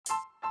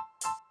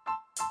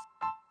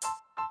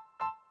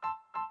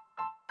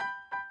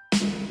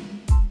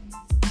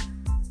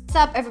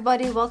What's up,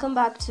 everybody? Welcome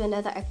back to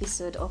another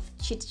episode of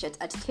Chit Chat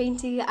at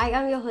 20. I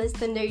am your host,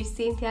 Tandari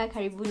Cynthia.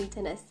 Karibuni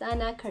tena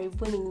sana,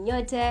 karibuni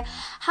nyote.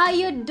 How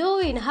you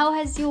doing? How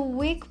has your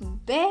week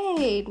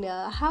been?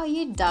 How are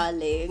you,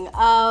 darling?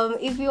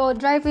 If you're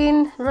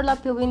driving, roll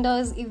up your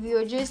windows. If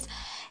you're just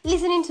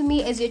listening to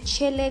me as you're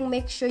chilling,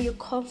 make sure you're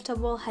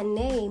comfortable,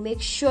 honey.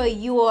 Make sure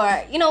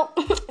you're,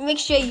 make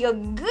sure you're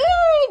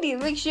good.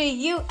 Make sure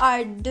you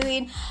are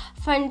doing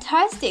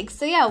fantastic.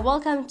 So yeah,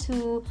 welcome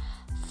to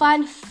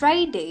Fun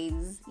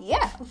Fridays.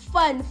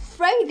 Fun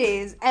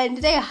Fridays. And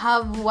today I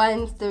have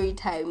one story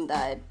time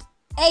that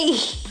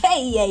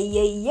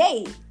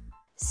hey.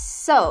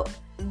 So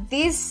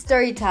this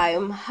story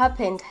time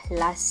happened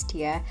last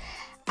year,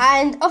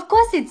 and of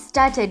course it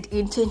started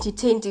in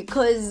 2020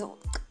 because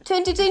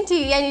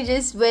 2020 yani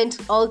just went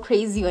all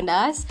crazy on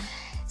us.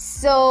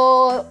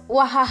 So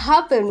what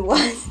happened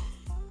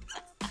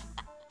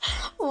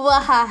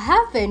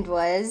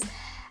was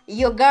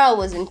your girl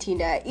was on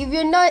Tinder. If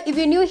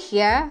you're new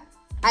here,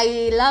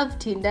 I love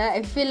Tinder.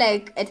 I feel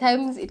like at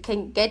times it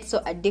can get so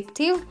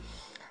addictive.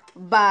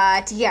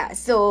 But yeah,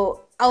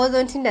 so I was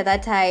on Tinder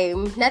that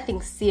time,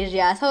 nothing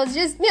serious. I was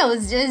just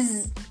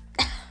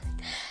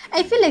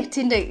I feel like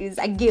Tinder is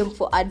a game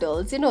for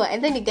adults, and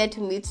then you get to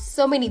meet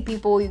so many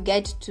people, you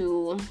get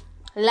to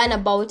learn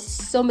about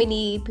so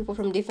many people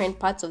from different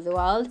parts of the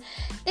world.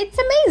 It's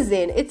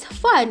amazing, it's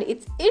fun,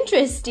 it's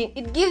interesting,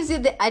 it gives you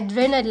the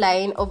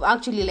adrenaline of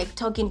actually like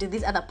talking to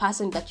this other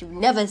person that you've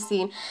never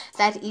seen,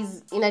 that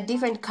is in a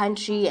different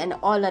country and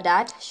all of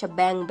that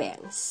shebang bang.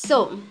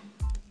 So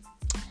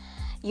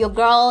your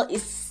girl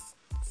is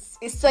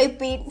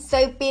swiping,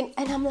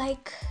 and I'm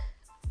like,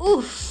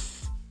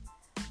 oof,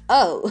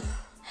 oh.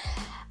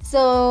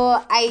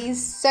 So I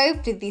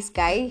swiped with this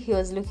guy. He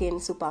was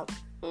looking super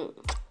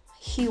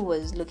he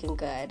was looking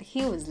good.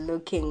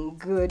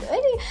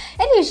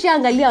 Yani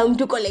ushaangalia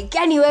mtu kwa like,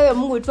 yani wewe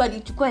Mungu tu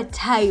alichukua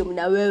time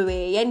na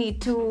wewe.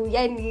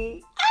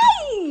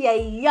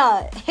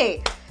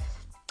 Hey.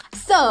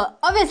 So,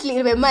 obviously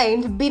in my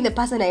mind, being the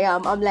person I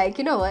am, I'm like,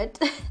 you know what?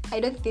 I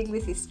don't think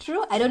this is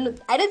true. I don't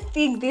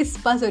think this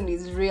person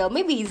is real.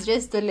 Maybe he's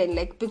just stolen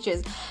like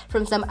pictures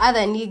from some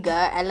other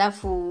nigga,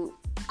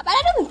 but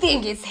I don't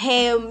think it's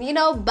him,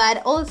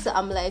 but also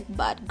I'm like,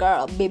 but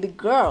girl, baby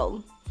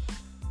girl,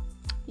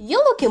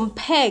 you're looking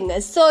peng,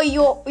 so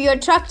you're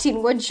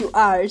attracting what you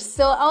are.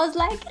 So I was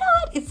like, you know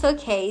what, it's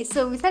okay.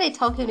 So we started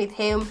talking with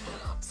him.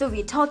 So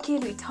we're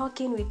talking. He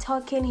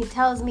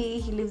tells me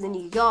he lives in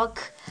New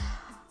York,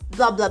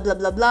 blah blah blah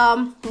blah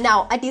blah.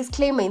 Now, a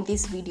disclaimer in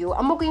this video,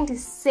 I'm not going to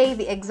say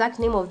the exact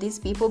name of these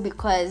people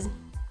because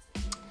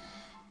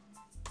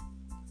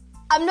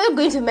I'm not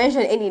going to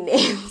mention any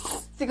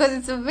names because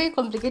it's a very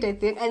complicated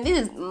thing, and this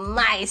is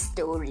my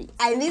story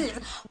and this is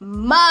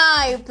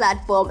my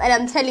platform, and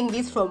I'm telling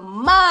this from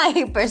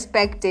my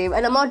perspective,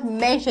 and I'm not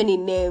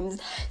mentioning names,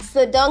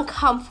 so don't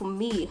come for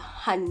me,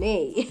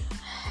 honey.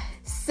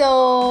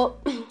 So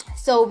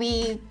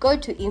we go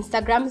to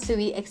Instagram, so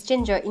we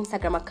exchange our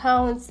Instagram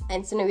accounts,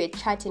 and so now we're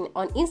chatting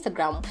on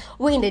Instagram.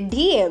 We're in the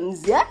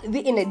DMs.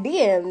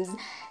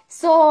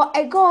 So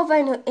I go over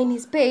in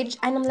his page,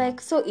 and I'm like,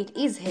 so it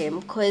is him,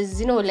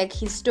 because like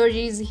his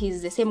stories,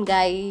 he's the same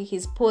guy,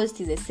 his post,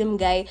 he's the same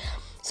guy.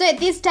 So at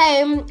this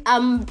time,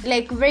 I'm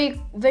like very,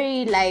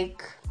 very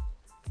like,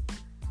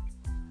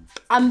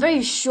 I'm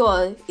very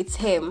sure it's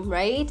him,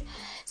 right?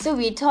 So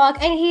we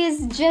talk, and he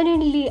is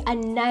genuinely a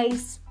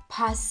nice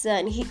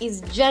person. He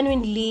is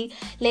genuinely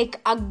like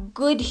a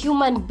good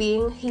human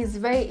being. He's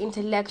very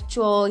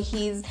intellectual.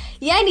 He's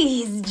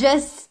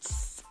just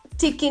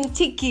ticking,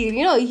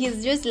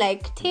 he's just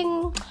like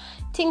ting,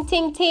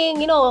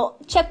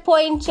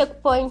 checkpoint,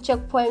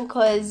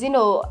 because you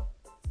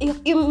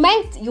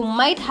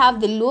might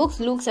have the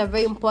looks are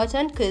very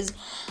important, because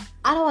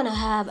I don't want to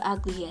have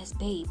ugly ass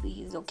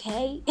babies,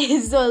 okay?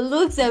 So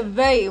looks are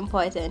very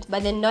important,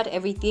 but then not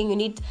everything. You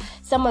need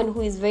someone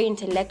who is very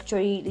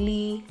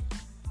intellectually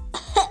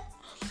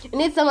you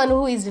need someone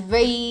who is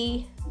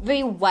very,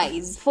 very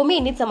wise. For me, I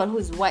need someone who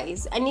is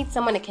wise. I need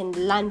someone I can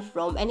learn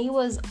from. And he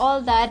was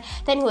all that.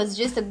 Then he was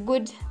just a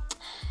good,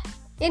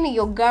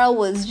 your girl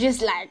was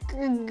just like,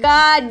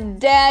 God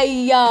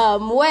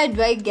damn, where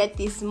do I get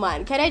this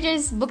man? Can I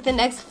just book the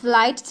next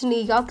flight to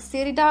New York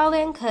City,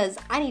 darling? Because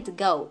I need to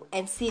go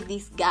and see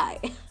this guy.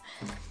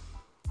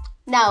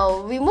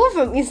 Now, we moved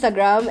from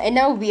Instagram, and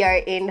now we are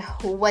in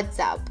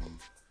WhatsApp.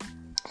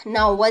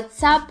 Now,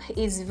 WhatsApp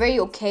is very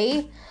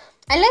okay.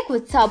 I like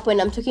WhatsApp when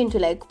I'm talking to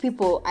like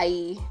people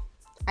I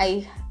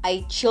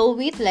chill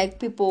with, like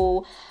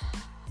people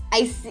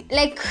I see.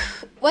 Like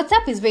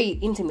WhatsApp is very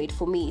intimate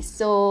for me,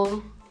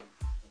 so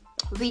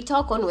we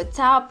talk on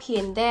WhatsApp here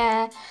and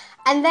there,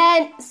 and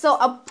then so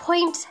a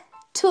point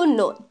to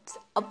note.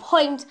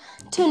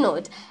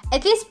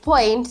 At this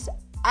point,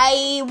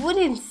 I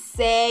wouldn't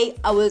say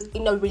I was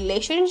in a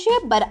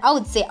relationship, but I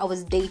would say I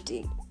was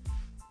dating.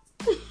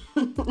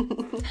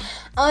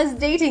 I was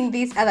dating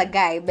this other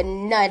guy, but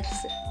not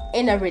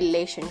in a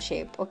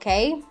relationship,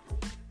 okay?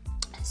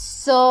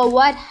 So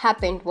what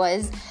happened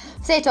was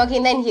started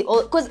talking. Then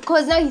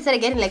cause now he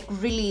started getting like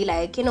really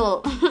like, you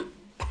know,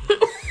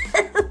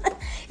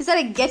 he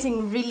started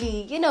getting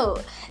really, you know.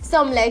 So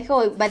I'm like,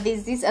 oh, but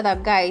there's this other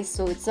guy,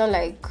 so it's not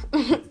like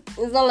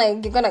it's not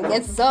like you're gonna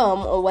get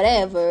some or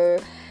whatever.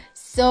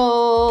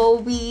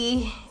 So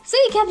he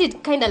kept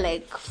it kind of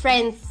like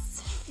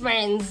friends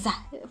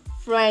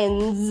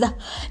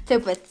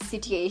type of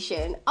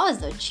situation. I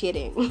was not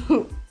cheating.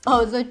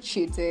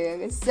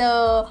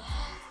 So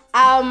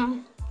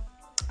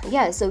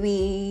yeah, so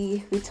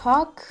we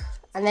talk,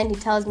 and then he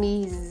tells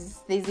me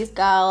there's this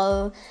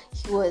girl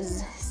he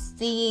was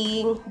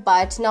seeing,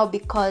 but now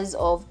because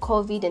of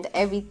COVID and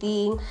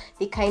everything,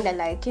 they kind of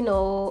like, you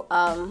know,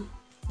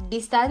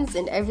 distance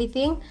and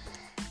everything.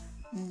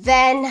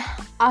 Then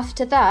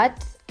after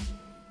that,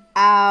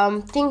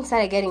 things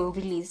started getting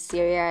really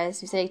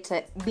serious. We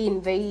started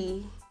being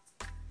very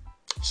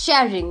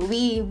sharing.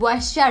 We were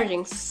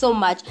sharing so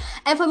much,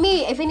 and for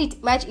me, I find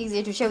it much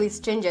easier to share with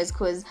strangers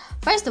because,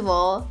 first of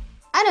all,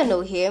 I don't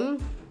know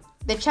him.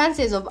 The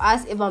chances of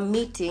us ever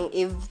meeting,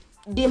 if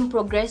didn't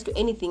progress to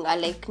anything, are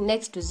like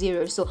next to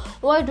zero. So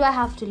what do I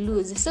have to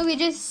lose? So we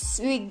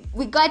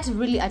got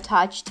really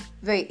attached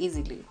very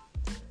easily.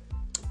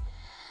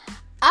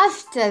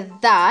 After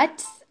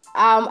that,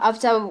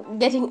 after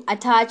getting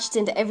attached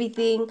and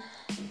everything,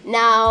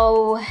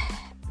 now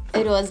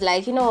it was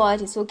like, you know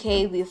what, it's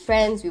okay, we're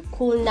friends, we're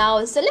cool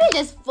now. So let me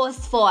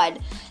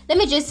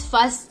just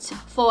fast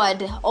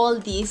forward all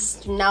this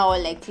to now,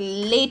 like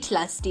late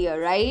last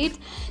year, right?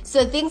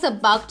 So things are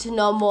back to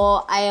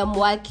normal. I am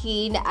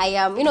working, I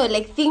am, you know,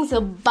 like things are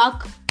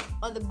back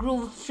on the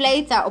groove,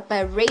 flights are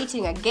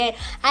operating again,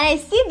 and I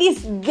see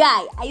this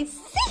guy, I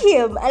see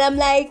him, and I'm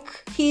like,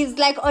 he's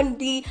like on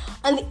the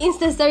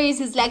Insta stories,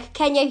 he's like,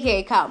 Kenya, here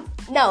I come.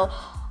 Now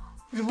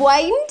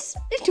rewind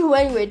to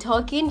when we were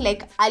talking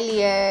like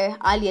earlier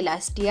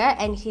last year,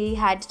 and he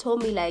had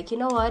told me like, you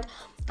know what,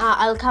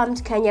 I'll come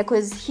to Kenya,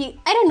 because he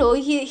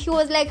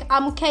was like,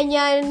 I'm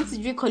Kenyan,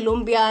 sijui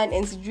Colombian,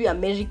 and sijui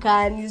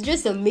American. He's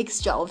just a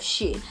mixture of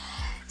shit.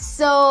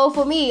 So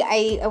for me,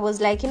 I was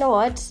like, you know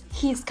what,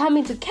 he's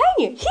coming to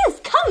Kenya.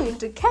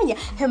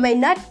 He might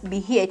not be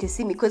here to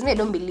see me, because I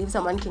don't believe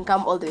someone can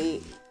come all the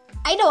way.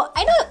 I know,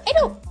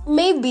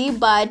 maybe,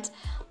 but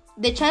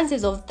the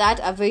chances of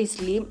that are very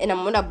slim, and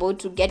I'm not about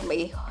to get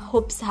my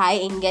hopes high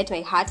and get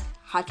my heart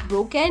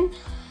broken.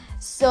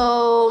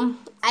 So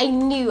I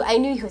knew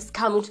he was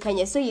coming to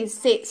Kenya. So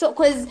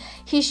because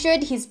he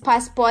showed his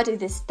passport with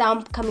the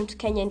stamp coming to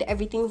Kenya and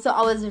everything. So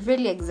I was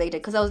really excited,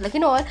 because I was like,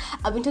 you know what,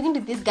 I've been talking to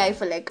this guy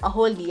for like a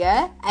whole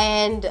year,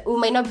 and we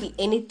might not be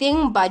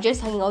anything, but just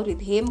hanging out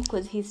with him,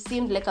 because he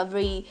seemed like a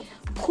very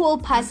cool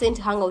person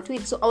to hang out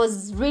with. So I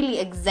was really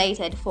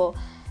excited for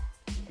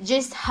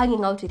just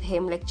hanging out with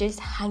him.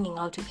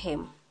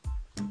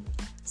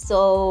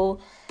 So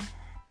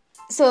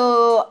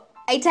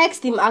I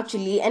text him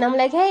actually, and I'm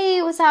like,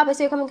 hey, what's up? I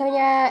saw you coming to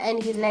Kenya,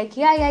 and he's like,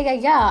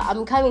 yeah,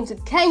 I'm coming to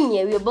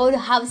Kenya. We're about to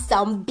have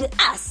some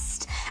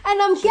blast,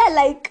 and I'm here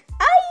like,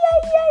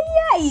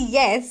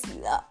 yes,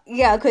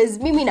 yeah, because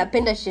mimi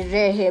napenda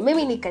sherehe,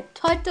 mimi ni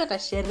katoto ka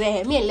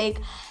sherehe. Me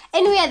like,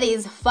 anywhere there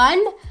is fun,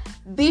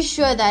 be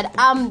sure that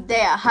I'm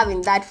there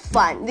having that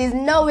fun. There's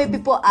no way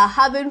people are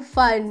having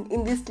fun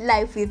in this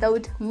life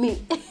without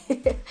me.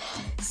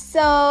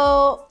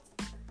 So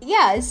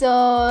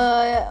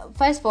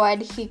fast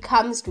forward, he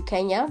comes to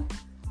Kenya.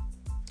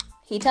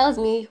 He tells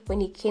me when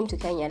he came to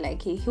Kenya,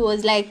 like he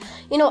was like,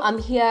 you know, I'm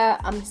here,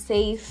 I'm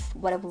safe,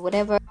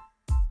 whatever.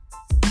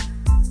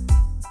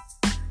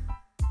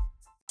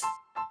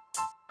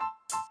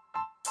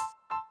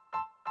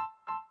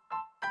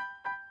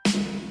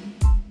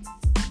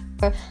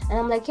 And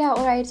I'm like, yeah,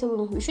 alright,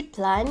 so we should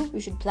plan,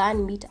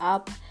 meet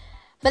up.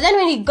 But then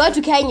when he got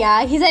to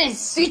Kenya, he started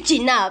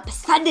switching up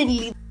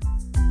suddenly.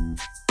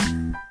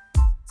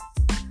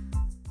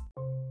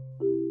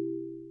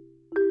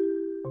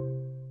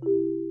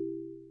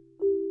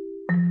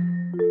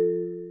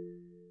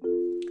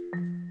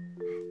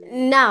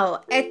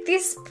 Now, at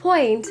this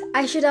point,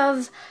 I should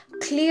have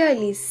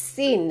clearly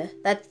seen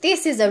that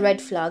this is a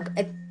red flag.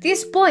 At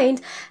this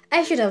point,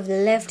 I should have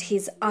left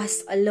his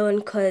ass alone,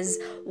 because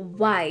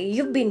why?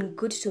 You've been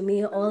good to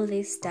me all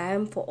this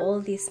time, for all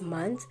these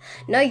months.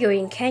 Now you're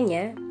in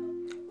Kenya,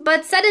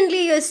 but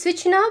suddenly you're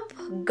switching up?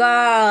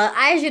 Girl,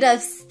 I should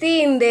have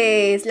seen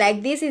this.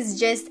 Like, this is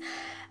just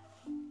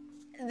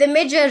the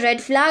major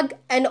red flag.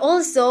 And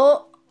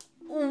also,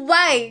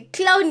 why?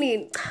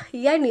 Clowning.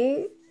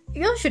 Yani,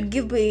 you should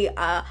give me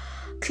a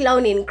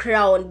clowning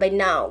crown by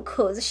now,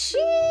 because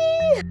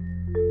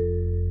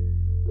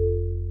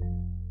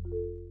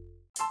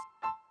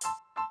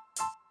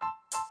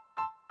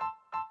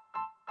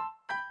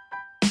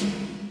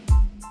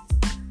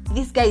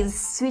this guy is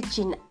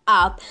switching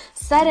up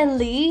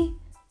suddenly.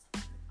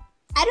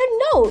 I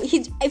don't know,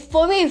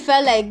 for me it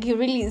felt like he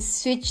really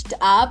switched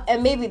up,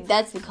 and maybe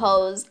that's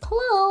because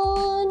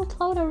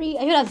clownery.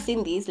 I should have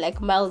seen this like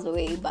miles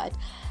away, but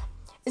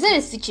he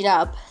started switching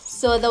up.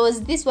 So there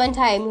was this one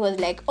time he was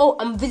like, oh,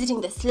 I'm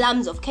visiting the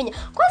slums of Kenya.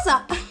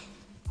 Kwanza,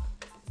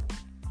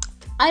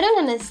 I don't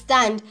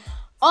understand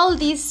all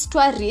these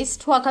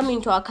tourists who are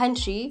coming to our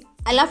country,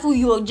 alafu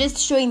you're just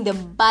showing the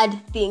bad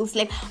things.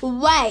 Like,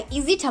 why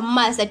is it a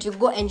must that you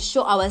go and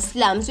show our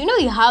slums? You know,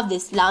 you have the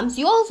slums,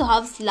 you also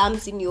have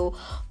slums in your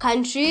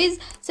countries.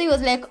 So he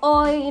was like,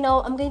 oh, you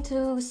know, I'm going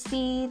to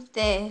see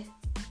the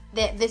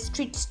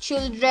street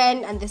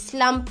children and the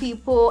slum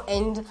people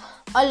and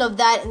all of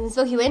that. And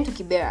so he went to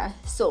Kibera.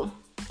 So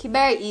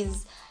Kibera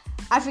is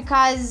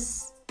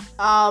Africa's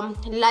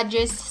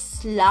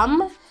largest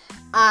slum,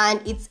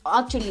 and it's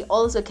actually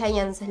also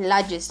Kenya's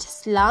largest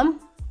slum.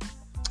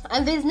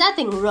 And there's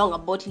nothing wrong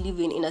about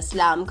living in a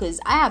slum, because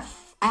I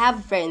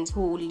have friends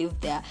who live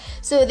there,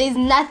 so there's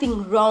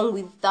nothing wrong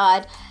with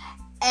that.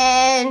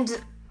 And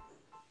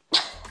I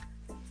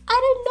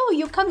don't know,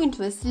 you come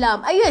into a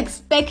slum, are you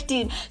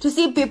expecting to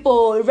see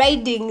people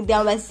riding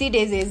their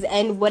Mercedes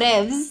and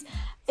whatevs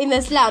in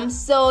the slum?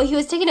 So he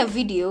was taking a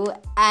video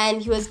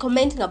and he was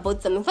commenting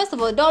about something. First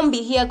of all, don't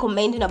be here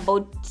commenting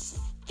about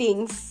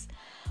things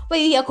where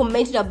you here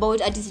commenting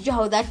about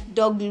how that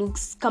dog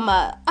looks.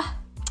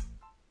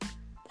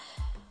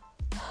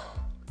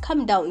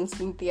 Calm down,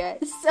 Cynthia.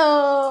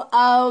 So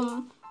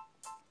I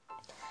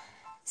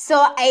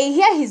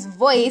hear his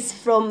voice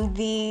from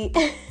the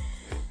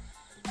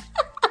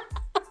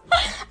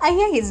I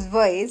hear his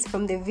voice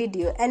from the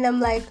video, and I'm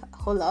like,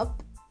 hold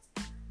up,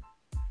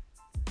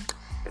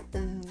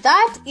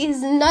 that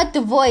is not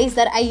the voice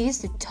that I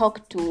used to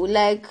talk to.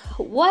 Like,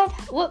 what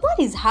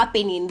is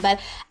happening? But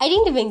I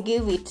didn't even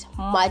give it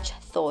much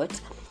thought.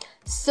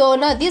 So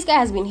now this guy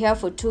has been here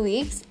for 2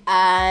 weeks,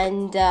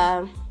 and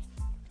I'm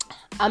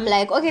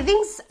like, okay,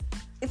 things,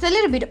 it's a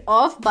little bit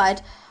off,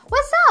 but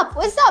what's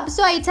up?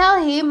 So I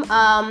tell him,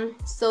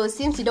 so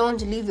since you don't want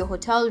to leave your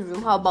hotel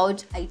room, how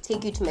about I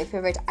take you to my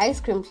favorite ice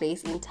cream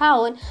place in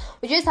town?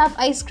 We just have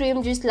ice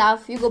cream, just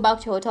laugh, you go back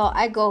to your hotel,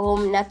 I go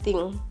home,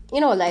 nothing. You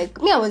know, like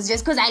me, I was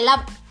just, because I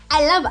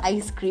love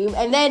ice cream.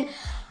 And then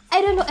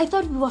I don't know, I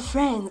thought we were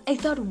friends. I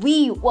thought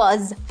we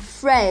was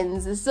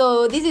friends.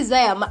 So this is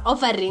why I'm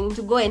offering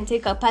to go and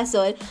take a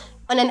person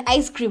on an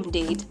ice cream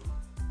date.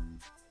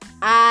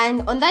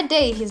 And on that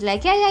day, he's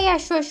like, yeah,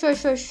 sure,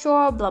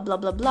 blah, blah,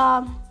 blah,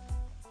 blah.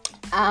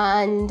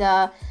 And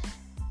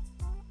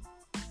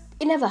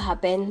it never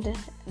happened.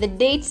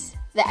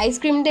 The ice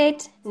cream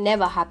date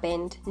never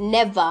happened.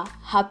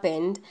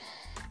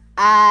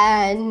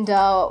 And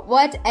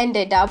what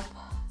ended up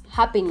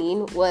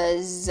happening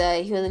was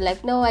he was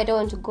like, no, I don't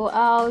want to go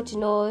out, you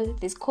know,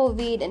 there's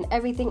COVID and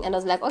everything. And I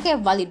was like, okay,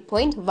 valid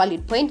point,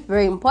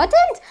 very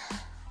important.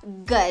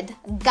 Good,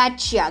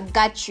 gotcha.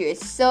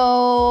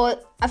 So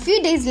a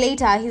few days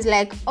later, he's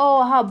like,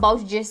 oh, how about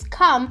you just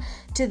come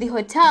to the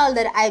hotel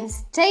that I'm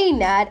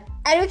staying at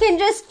and we can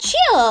just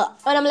chill?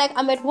 And I'm like,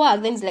 I'm at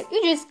work. Then he's like, you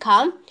just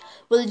come,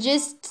 we'll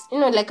just, you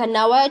know, like an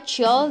hour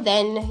chill,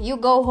 then you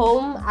go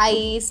home,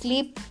 I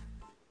sleep,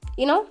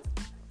 you know.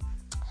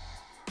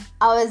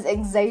 I was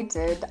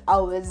excited. I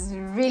was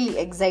really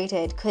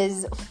excited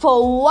because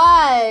for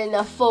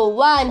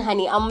one,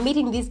 honey, I'm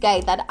meeting this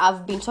guy that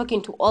I've been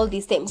talking to all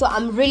this time. So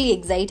I'm really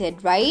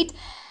excited, right?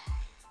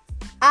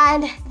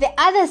 And the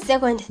other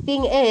second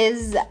thing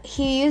is,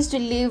 he used to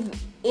live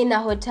in a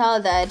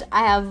hotel that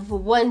I have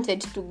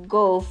wanted to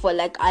go for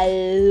like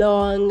a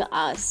long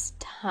ass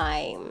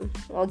time,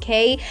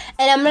 okay?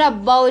 And I'm not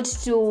about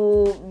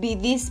to be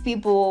these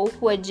people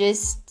who are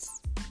just,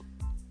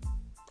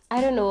 I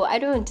don't know, I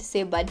don't want to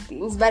say bad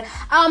things, but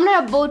I'm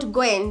not about to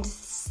go and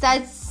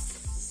start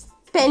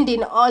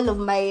spending all of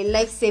my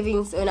life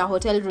savings in a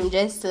hotel room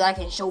just so that I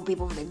can show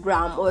people the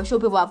gram or show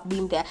people I've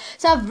been there.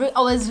 So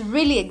I was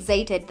really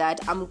excited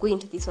that I'm going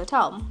to this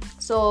hotel.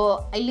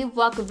 So I leave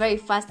work very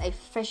fast, I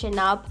freshen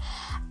up,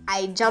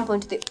 I jump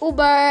onto the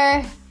Uber,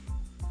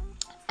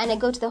 and I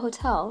go to the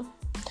hotel.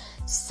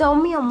 So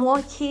me, I'm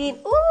walking,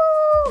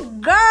 ooh,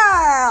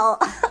 girl,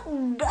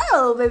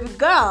 baby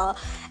girl.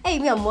 Hey,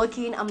 me, I'm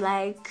walking, I'm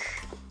like,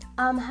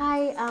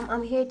 hi,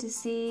 I'm here to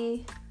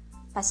see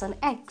person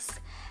X.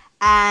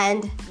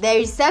 And the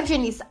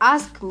receptionist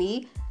asked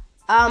me,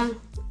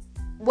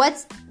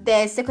 what's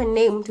the second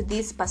name to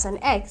this person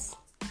X?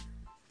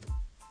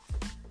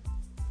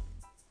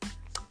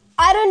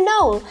 I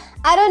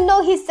don't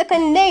know his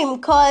second name,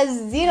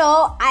 because, you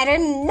know, I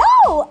didn't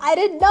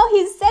know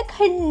his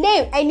second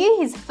name. I knew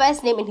his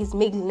first name and his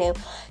middle name.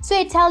 So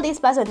I tell this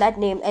person that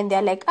name, and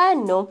they're like, I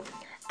know.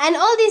 And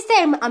all this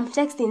time, I'm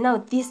texting now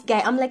this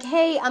guy. I'm like,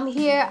 hey, I'm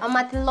here. I'm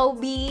at the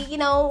lobby. You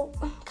know,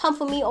 come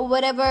for me or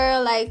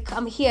whatever. Like,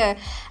 I'm here.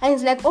 And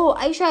he's like, oh,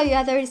 are you sure you're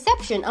at the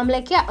reception? I'm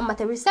like, yeah, I'm at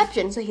the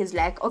reception. So he's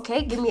like,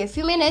 okay, give me a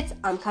few minutes.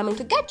 I'm coming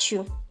to get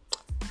you.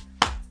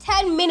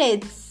 10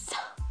 minutes.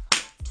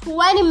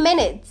 20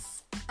 minutes.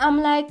 I'm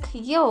like,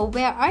 yo,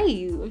 where are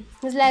you?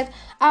 He's like,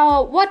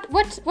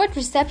 what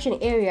reception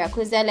area?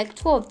 Because there are like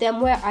 2 of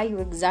them. Where are you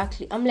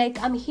exactly? I'm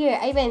like, I'm here.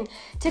 I even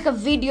take a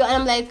video and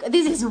I'm like,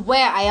 this is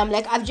where I am.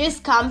 Like, I've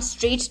just come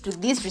straight to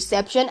this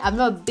reception. I've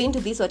never been to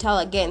this hotel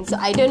again, so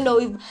I don't know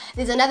if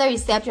there's another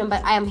reception,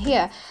 but I am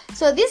here.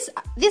 So this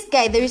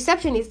guy, the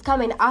receptionist,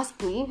 come and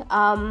ask me,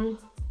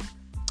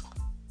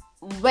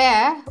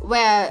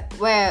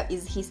 where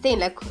is he staying?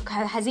 Like,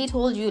 has he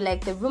told you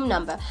like the room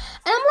number? And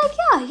I'm like,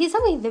 yeah, he's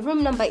telling me the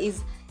room number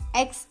is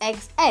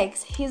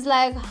XXX. He's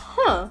like,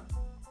 huh?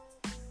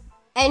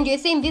 And you're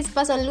saying this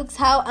person looks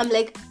how? I'm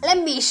like,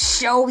 let me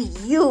show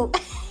you.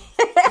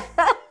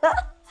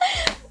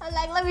 I'm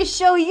like, let me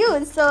show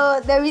you.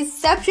 So the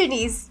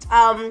receptionist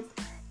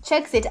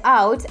checks it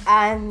out,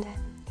 and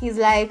he's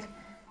like,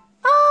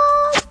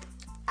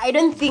 I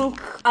don't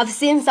think I've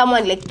seen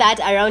someone like that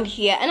around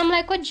here. And I'm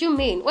like, what do you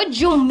mean? What do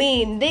you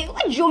mean?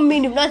 What do you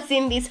mean you've not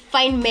seen this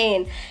fine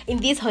man in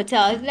this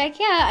hotel? He's like,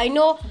 yeah, I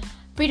know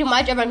pretty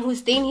much everyone who's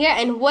staying here.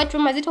 And what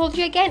room has he told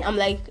you again? I'm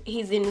like,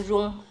 he's in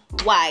room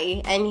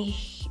Y. And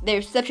the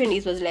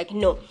receptionist was like,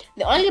 no,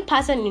 the only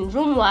person in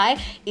room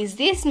Y is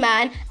this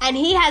man, and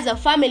he has a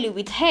family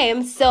with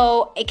him,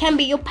 so it can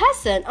be your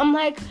person. I'm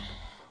like,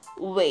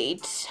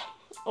 wait,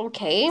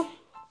 okay,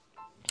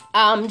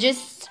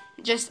 just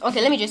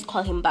okay, let me just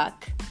call him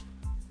back.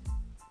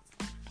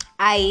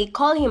 I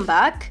call him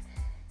back,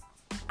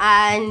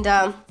 and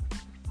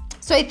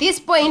so at this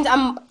point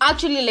I'm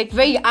actually like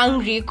very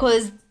angry,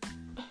 because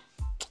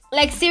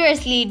like,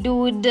 seriously,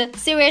 dude,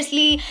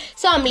 seriously.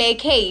 So I'm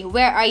like, hey,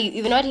 where are you? If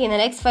you're not here in the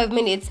next 5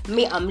 minutes,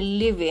 me, I'm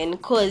leaving,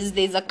 because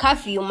there's a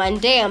curfew, man.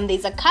 Damn,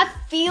 there's a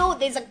curfew,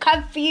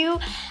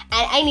 and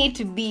I need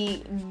to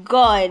be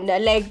gone.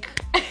 Like,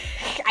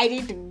 I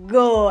need to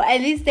go.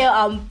 At least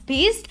I'm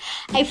pissed.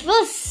 I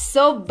feel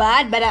so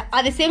bad, but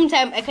at the same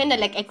time, I kind of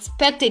like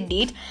expected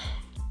it.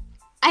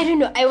 I don't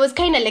know, I was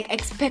kind of like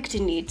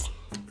expecting it.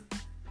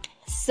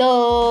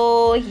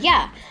 So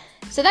yeah,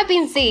 so that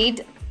being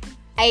said,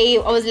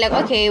 I was like,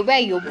 okay, where are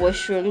your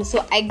washroom?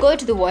 So I go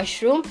to the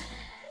washroom,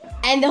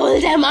 and the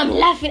whole time I'm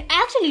laughing.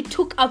 I actually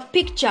took a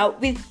picture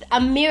with a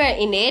mirror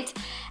in it,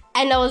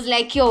 and I was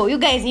like, yo, you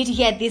guys need to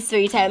hear this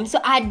story time. So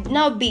I had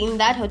now been in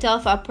that hotel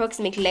for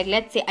approximately, like,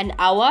 let's say an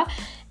hour.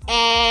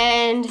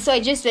 And so I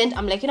just went,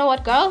 I'm like, you know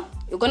what, girl?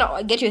 You're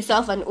gonna get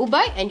yourself an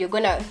Uber, and you're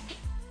gonna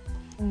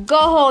go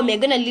home. You're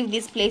gonna leave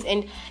this place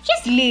and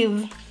just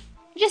leave.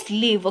 Just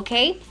leave,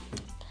 okay?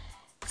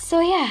 So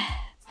yeah,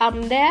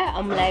 I'm there.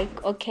 I'm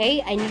like,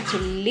 okay, I need to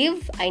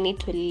leave.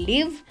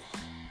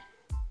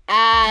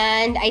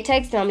 And I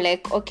text him, I'm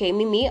like, okay,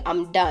 Mimi,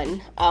 I'm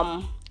done.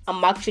 I'm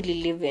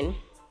actually leaving.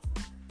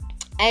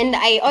 And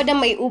I order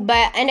my Uber,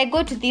 and I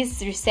go to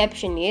this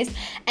receptionist.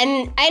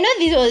 And I know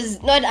this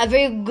was not a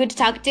very good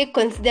tactic,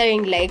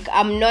 considering like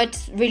I'm not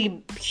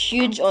really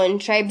huge on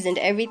tribes and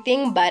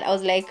everything. But I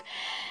was like,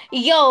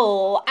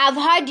 yo, I've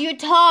heard you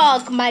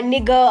talk, my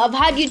nigga. I've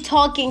heard you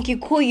talk in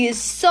Kikuyu.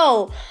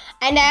 So,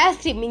 and I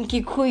asked him in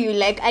Kikuyu,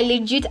 like I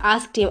legit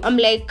asked him, I'm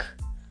like,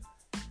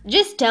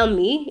 just tell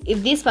me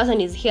if this person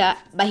is here,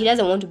 but he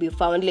doesn't want to be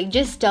found. Like,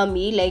 just tell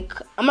me. Like,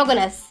 I'm not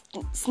gonna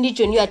snitch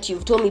on you that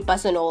you've told me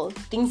personal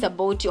things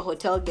about your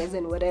hotel guests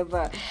and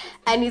whatever.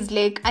 And he's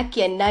like,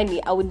 Aki and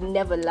Nani, I would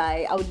never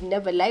lie,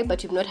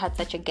 but you've not had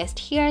such a guest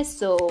here.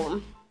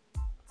 So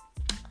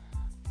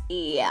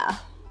yeah.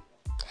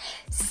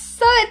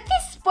 So at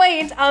this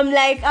point, I'm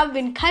like, I've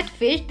been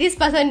catfished. This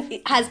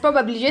person has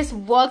probably just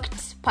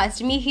walked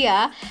past me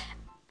here,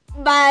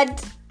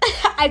 but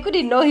I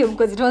couldn't know him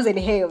because it wasn't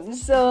him.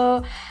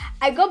 So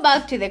I go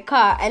back to the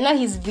car, and now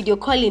he's video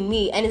calling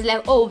me, and he's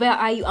like, oh, where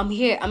are you? I'm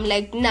here. I'm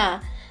like, nah,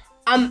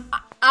 I'm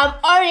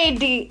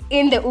already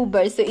in the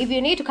Uber. So if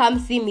you need to come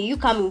see me, you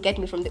come and get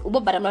me from the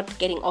Uber, but I'm not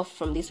getting off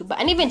from this Uber.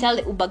 And even tell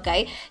the Uber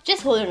guy,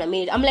 just hold on a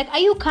minute. I'm like, are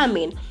you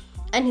coming?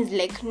 And he's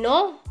like,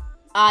 no,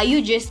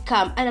 you just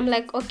come. And I'm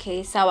like,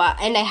 okay, sawa.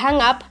 And I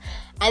hung up.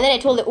 And then I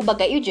told the Uber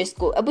guy, you just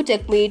go. Abu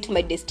take me to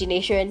my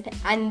destination.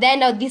 And then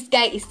now this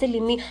guy is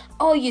telling me,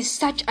 oh, you're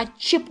such a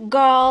cheap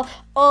girl.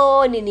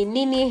 Oh,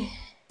 nini.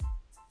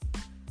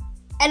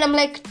 And I'm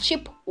like,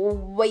 cheap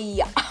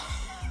where?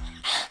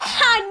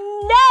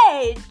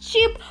 Honey,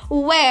 cheap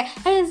where?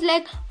 And he's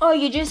like, oh,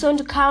 you just want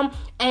to come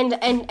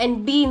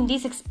and be in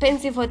this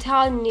expensive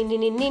hotel,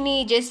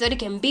 nini, just so you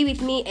can be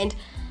with me. And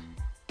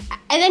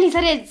then he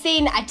started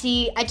saying,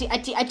 ati,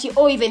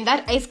 oh, even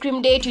that ice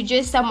cream date, you're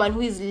just someone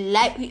who is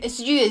like,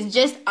 you is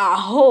just a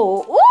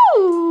hoe.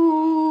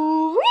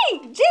 Ooh,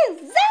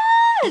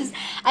 Jesus!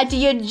 Ati,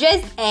 you're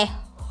just a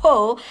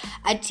hoe.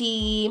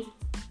 Ati,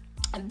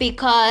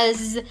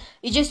 because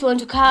you just want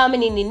to come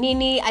and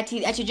nini,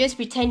 ati just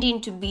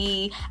pretending to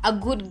be a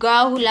good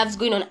girl who loves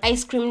going on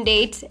ice cream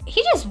dates.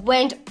 He just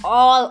went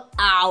all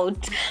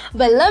out.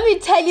 But let me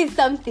tell you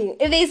something.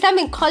 If there is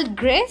something called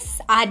grace,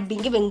 I had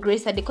been given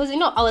grace that, because I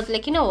was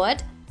like, you know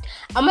what,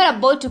 I'm not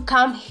about to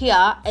come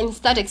here and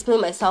start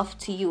explaining myself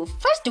to you.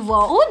 First of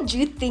all, who do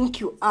you think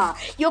you are?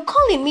 You're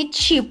calling me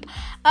cheap.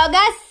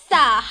 Augusta,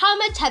 how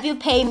much have you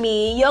paid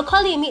me? You're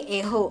calling me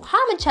a hoe.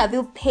 How much have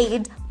you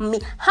paid me?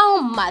 How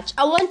much?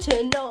 I want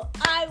to know.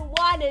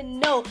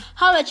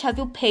 How much have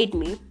you paid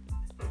me?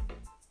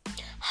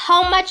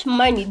 How much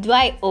money do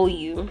I owe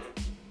you?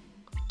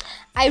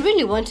 I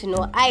really want to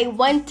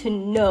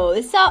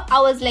know. So I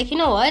was like, you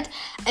know what?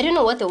 I don't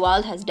know what the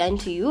world has done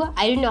to you.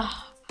 I don't know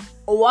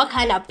what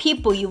kind of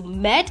people you've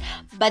met,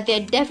 but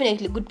they're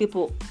definitely good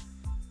people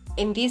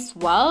in this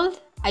world.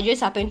 I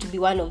just happen to be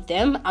one of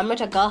them. I'm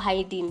not a girl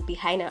hiding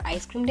behind an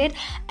ice cream date.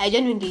 I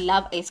genuinely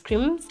love ice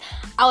creams.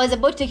 I was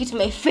about to take you to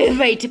my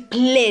favorite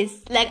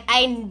place. Like,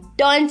 I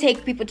don't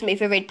take people to my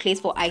favorite place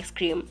for ice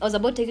cream. I was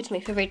about to take you to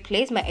my favorite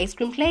place, my ice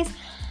cream place.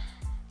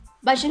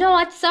 But you know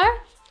what, sir?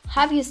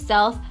 Have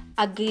yourself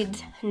a good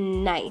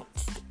night.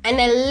 And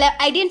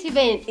I didn't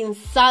even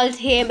insult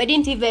him. I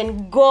didn't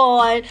even go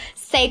on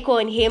psycho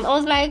on him. I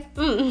was like,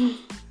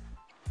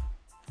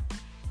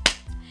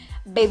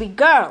 baby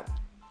girl,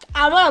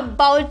 I'm not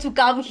about to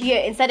come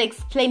here and start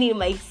explaining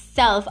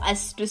myself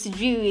as to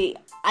Sijiri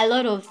a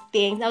lot of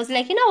things. I was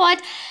like, you know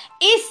what?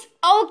 It's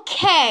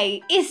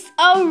okay. It's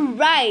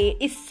alright.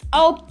 It's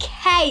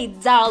okay,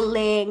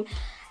 darling.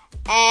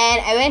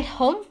 And I went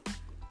home.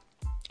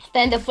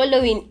 Then the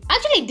following,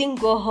 actually didn't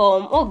go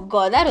home. Oh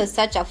God, that was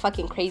such a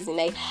fucking crazy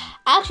night.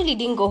 I actually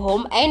didn't go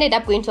home. I ended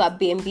up going to a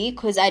B&B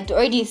because I'd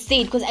already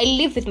said, because I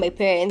live with my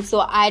parents. So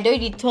I'd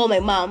already told my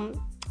mom,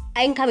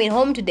 I ain't coming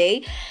home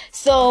today.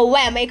 So why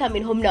am I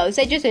coming home now?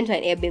 So I just went to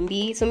an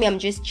Airbnb. So me, I'm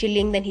just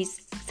chilling. Then he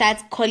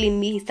starts calling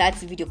me. He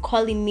starts video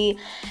calling me.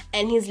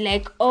 And he's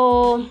like,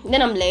 oh.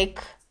 Then I'm like,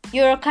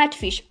 you're a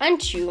catfish,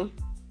 aren't you?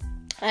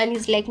 And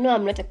he's like, no,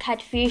 I'm not a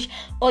catfish.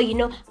 Oh, you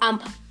know, I'm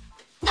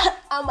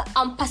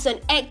person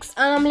X.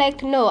 And I'm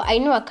like, no, I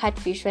know a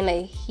catfish when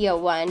I hear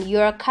one.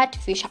 You're a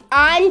catfish,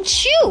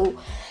 aren't you?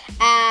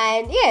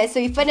 And yeah,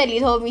 so he finally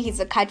told me he's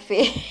a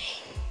catfish.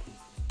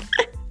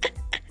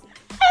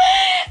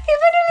 He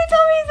finally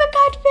told me he's a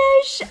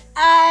catfish.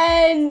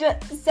 And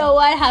so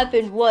what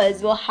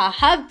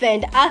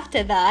happened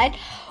after that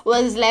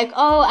was like,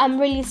 oh, I'm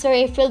really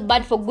sorry, I feel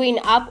bad for going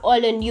up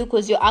all on you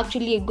because you're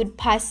actually a good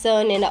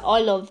person and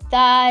all of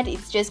that.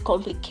 It's just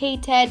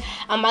complicated.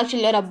 I'm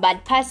actually not a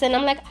bad person.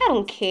 I'm like, I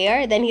don't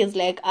care. Then he's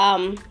like,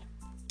 I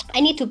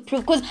need to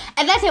prove, because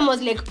at that time I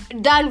was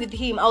like done with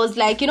him. I was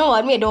like, you know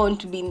what, I don't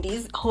want to be in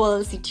this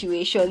whole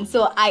situation,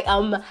 so I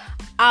am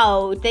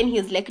out. Then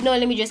he's like, no,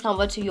 let me just come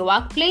over to your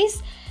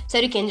workplace so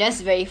you can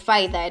just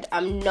verify that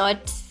I'm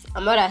not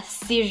a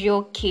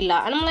serial killer.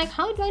 And I'm like,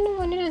 how do I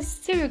know I'm not a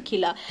serial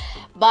killer?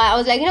 But I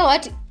was like, you know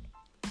what,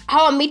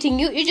 how I'm meeting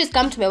you, you just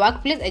come to my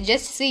workplace, I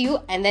just see you,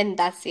 and then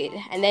that's it.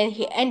 And then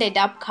he ended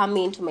up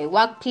coming to my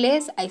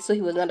workplace. I saw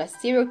he was not a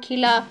serial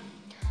killer.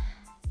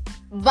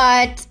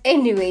 But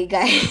anyway,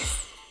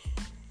 guys,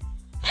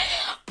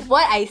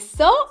 what I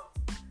saw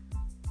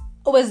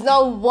was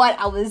not what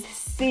I was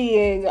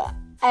seeing.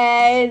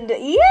 And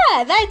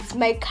yeah, that's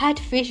my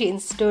catfishing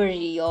story,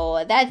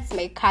 yo. That's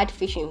my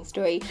catfishing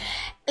story.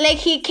 Like,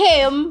 he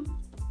came,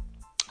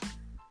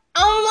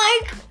 I'm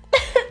like,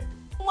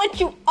 what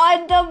you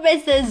order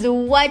versus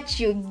what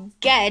you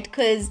get,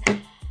 because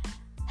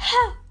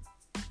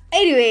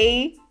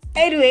anyway,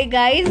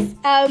 guys,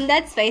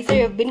 that's my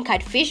story of being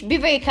catfish. Be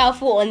very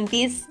careful on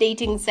these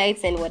dating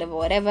sites and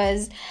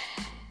whatever's.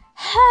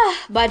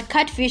 But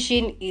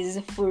catfishing is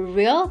for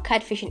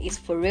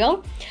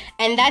real.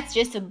 And that's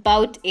just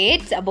about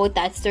it, about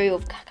that story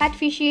of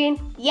catfishing.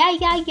 Yeah.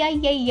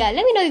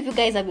 Let me know if you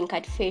guys have been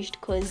catfished,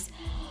 because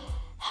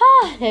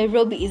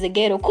Nairobi is a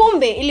ghetto.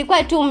 Kumbe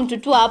ilikuwa tu mtu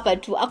tu hapa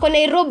tu ako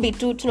Nairobi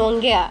tu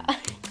tunaongea.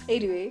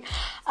 Anyway,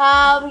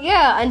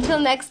 yeah, until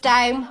next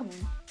time,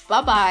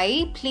 bye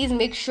bye. Please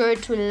make sure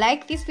to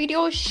like this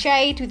video,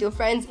 share it with your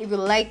friends if you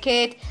like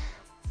it.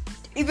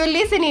 If you're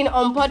listening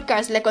on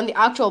podcast, like on the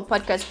actual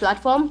podcast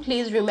platform,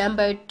 please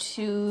remember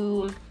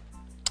to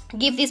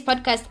give this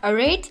podcast a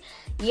rate.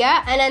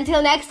 Yeah, and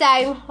until next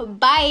time,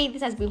 bye.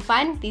 This has been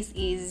fun. This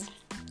is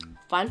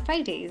Fun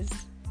Fridays.